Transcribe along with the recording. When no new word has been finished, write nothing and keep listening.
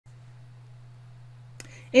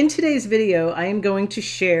In today's video, I am going to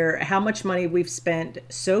share how much money we've spent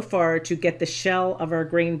so far to get the shell of our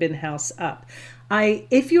grain bin house up.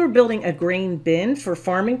 If you're building a grain bin for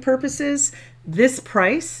farming purposes, this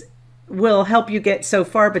price will help you get so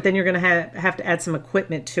far, but then you're going to have to add some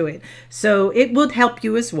equipment to it. So it would help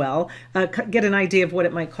you as well get an idea of what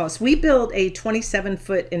it might cost. We built a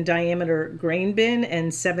 27-foot in diameter grain bin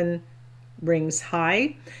and 7 rings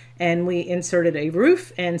high, and we inserted a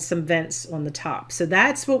roof and some vents on the top. So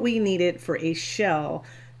that's what we needed for a shell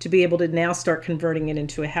to be able to now start converting it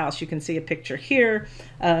into a house. You can see a picture here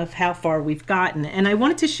of how far we've gotten. And I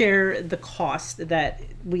wanted to share the cost that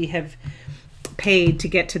we have paid to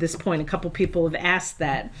get to this point. A couple people have asked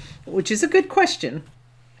that, which is a good question.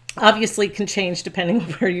 Obviously it can change depending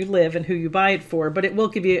on where you live and who you buy it for, but it will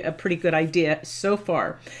give you a pretty good idea so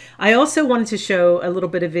far. I also wanted to show a little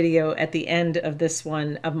bit of video at the end of this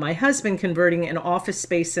one of my husband converting an office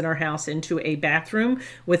space in our house into a bathroom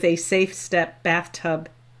with a safe step bathtub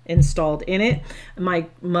installed in it. My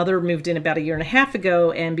mother moved in about 1.5 years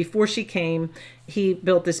ago, and before she came, he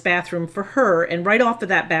built this bathroom for her, and right off of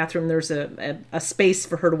that bathroom there's a space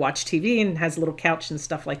for her to watch TV and has a little couch and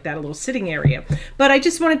stuff like that, a little sitting area. But I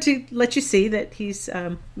just wanted to let you see that he's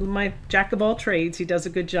my jack of all trades. He does a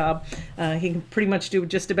good job. He can pretty much do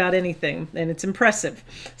just about anything, and it's impressive.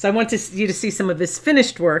 So I want you to see some of his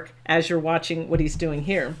finished work as you're watching what he's doing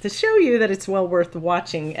here, to show you that it's well worth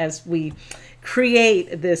watching as we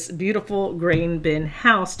create this beautiful grain bin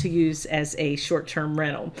house to use as a short-term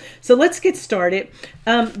rental. So let's get started.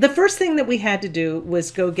 The first thing that we had to do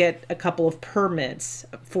was go get a couple of permits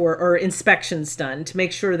or inspections done to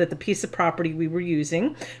make sure that the piece of property we were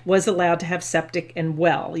using was allowed to have septic and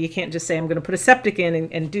well. You can't just say, I'm going to put a septic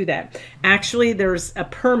in and do that. Actually, there's a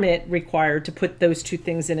permit required to put those two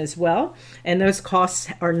things in as well. And those costs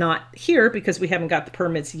are not here because we haven't got the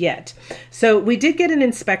permits yet. So we did get an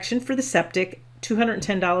inspection for the septic,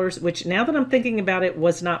 $210, which now that I'm thinking about it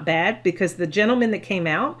was not bad because the gentleman that came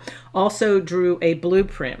out also drew a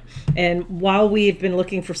blueprint. And while we've been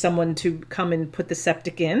looking for someone to come and put the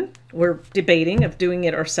septic in, we're debating of doing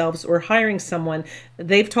it ourselves or hiring someone.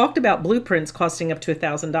 They've talked about blueprints costing up to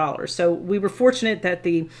 $1,000. So we were fortunate that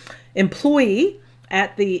the employee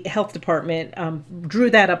at the health department drew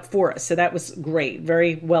that up for us. So that was great,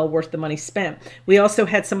 very well worth the money spent. We also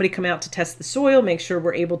had somebody come out to test the soil, make sure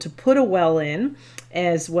we're able to put a well in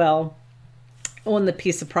as well on the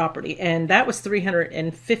piece of property. And that was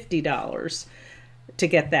 $350 to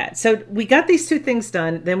get that. So we got these two things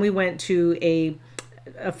done. Then we went to a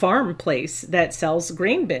farm place that sells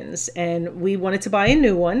grain bins, and we wanted to buy a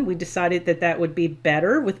new one. We decided that that would be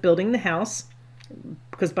better with building the house,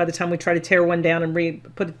 because by the time we try to tear one down and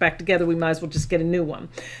put it back together, we might as well just get a new one.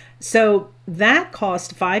 So that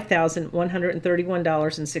cost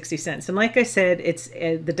 $5,131.60. And like I said, it's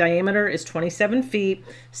the diameter is 27 feet,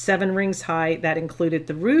 7 rings high. That included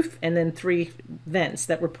the roof and then 3 vents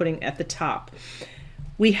that we're putting at the top.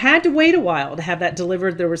 We had to wait a while to have that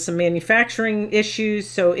delivered. There were some manufacturing issues,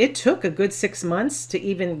 so it took a good 6 months to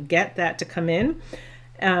even get that to come in.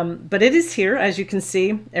 But it is here, as you can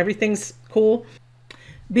see. Everything's cool.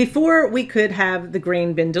 Before we could have the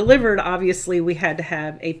grain bin delivered, obviously we had to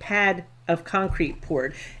have a pad of concrete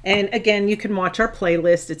poured. And again, you can watch our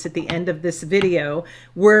playlist. It's at the end of this video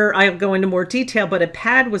where I'll go into more detail, but a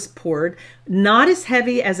pad was poured, not as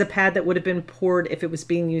heavy as a pad that would have been poured if it was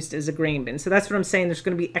being used as a grain bin. So that's what I'm saying. There's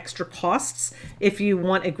going to be extra costs if you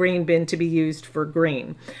want a grain bin to be used for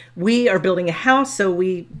grain. We are building a house, so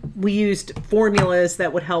we used formulas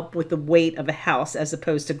that would help with the weight of a house as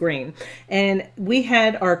opposed to grain. And we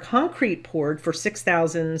had our concrete poured for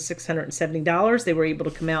 $6,670. They were able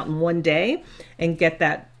to come out in one day and get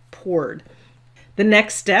that poured. The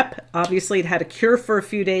next step, obviously it had a cure for a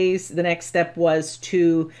few days. The next step was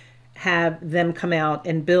to have them come out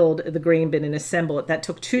and build the grain bin and assemble it. That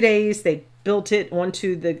took 2 days. They built it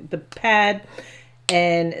onto the pad,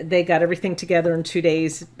 and they got everything together in 2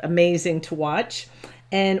 days. Amazing to watch.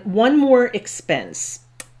 And one more expense.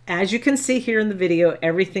 As you can see here in the video,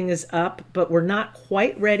 everything is up, but we're not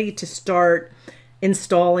quite ready to start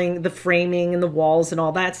installing the framing and the walls and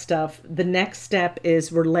all that stuff. The next step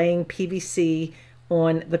is we're laying PVC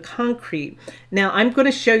on the concrete. Now I'm going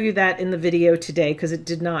to show you that in the video today because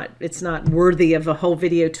it's not worthy of a whole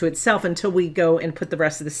video to itself until we go and put the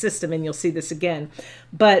rest of the system in. You'll see this again.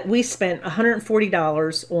 But we spent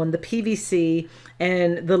 $140 on the PVC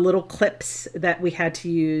and the little clips that we had to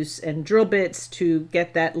use and drill bits to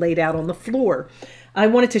get that laid out on the floor. I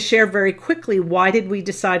wanted to share very quickly, why did we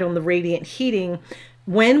decide on the radiant heating?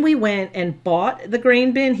 When we went and bought the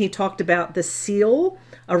grain bin, he talked about the seal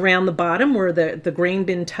around the bottom where the grain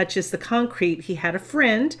bin touches the concrete. He had a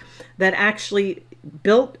friend that actually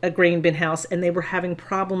built a grain bin house, and they were having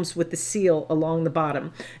problems with the seal along the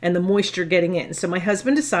bottom and the moisture getting in. So my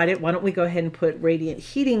husband decided, why don't we go ahead and put radiant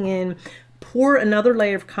heating in, pour another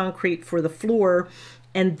layer of concrete for the floor,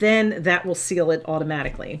 and then that will seal it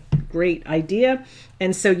automatically. Great idea.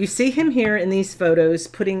 And so you see him here in these photos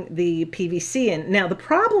putting the PVC in. Now the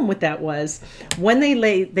problem with that was when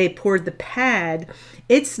they poured the pad,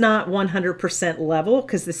 it's not 100% level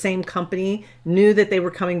because the same company knew that they were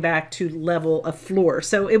coming back to level a floor.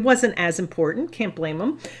 So it wasn't as important, can't blame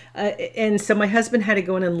them. And so my husband had to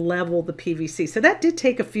go in and level the PVC. So that did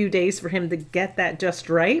take a few days for him to get that just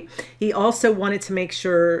right. He also wanted to make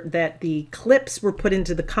sure that the clips were put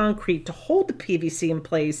into the concrete to hold the PVC in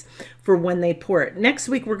place for when they pour it. Next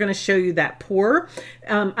week, we're going to show you that pour.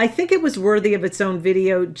 I think it was worthy of its own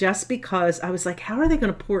video just because I was like, how are they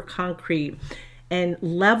going to pour concrete and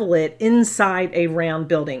level it inside a round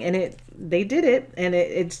building? And they did it, and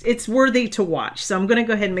it's worthy to watch. So I'm going to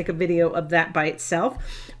go ahead and make a video of that by itself,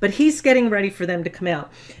 but he's getting ready for them to come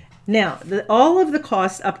out. Now, all of the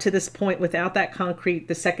costs up to this point without that concrete,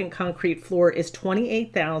 the second concrete floor, is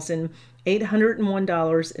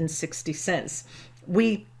 $28,801.60.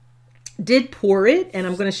 We did pour it, and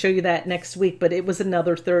I'm going to show you that next week, but it was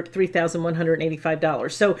another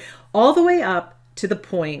 $3,185. So all the way up to the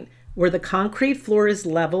point where the concrete floor is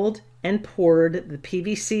leveled and poured, the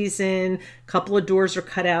PVC's in, a couple of doors are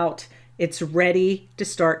cut out, it's ready to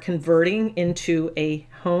start converting into a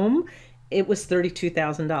home, it was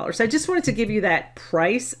 $32,000. I just wanted to give you that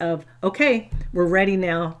price of, okay, we're ready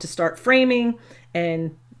now to start framing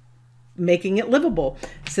and making it livable.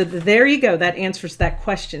 So there you go. That answers that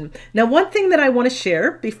question. Now, one thing that I want to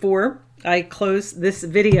share before I close this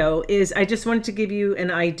video is I just wanted to give you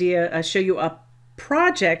an idea, show you a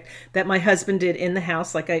project that my husband did in the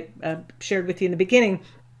house, like I shared with you in the beginning.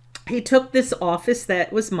 He took this office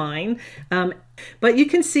that was mine, but you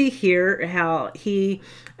can see here how he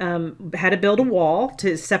had to build a wall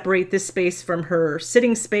to separate this space from her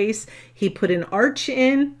sitting space. He put an arch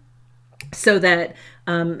in so that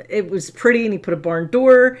it was pretty, and he put a barn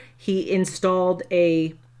door. He installed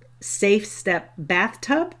a safe step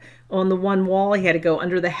bathtub on the one wall. He had to go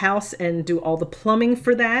under the house and do all the plumbing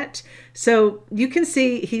for that. So you can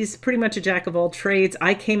see he's pretty much a jack of all trades.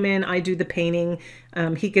 I came in, I do the painting.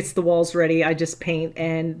 He gets the walls ready, I just paint.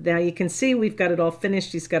 And now you can see we've got it all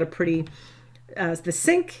finished. He's got a pretty, the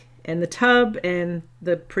sink and the tub and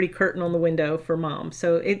the pretty curtain on the window for Mom.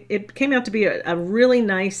 So it came out to be a really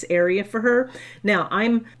nice area for her. Now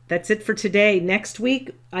that's it for today. Next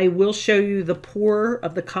week, I will show you the pour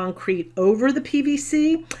of the concrete over the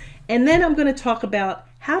PVC. And then I'm going to talk about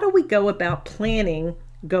how do we go about planning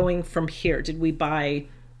going from here? Did we buy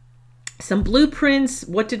some blueprints?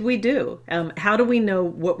 What did we do? How do we know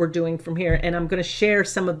what we're doing from here? And I'm going to share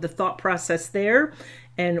some of the thought process there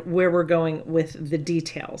and where we're going with the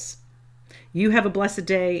details. You have a blessed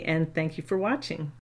day, and thank you for watching.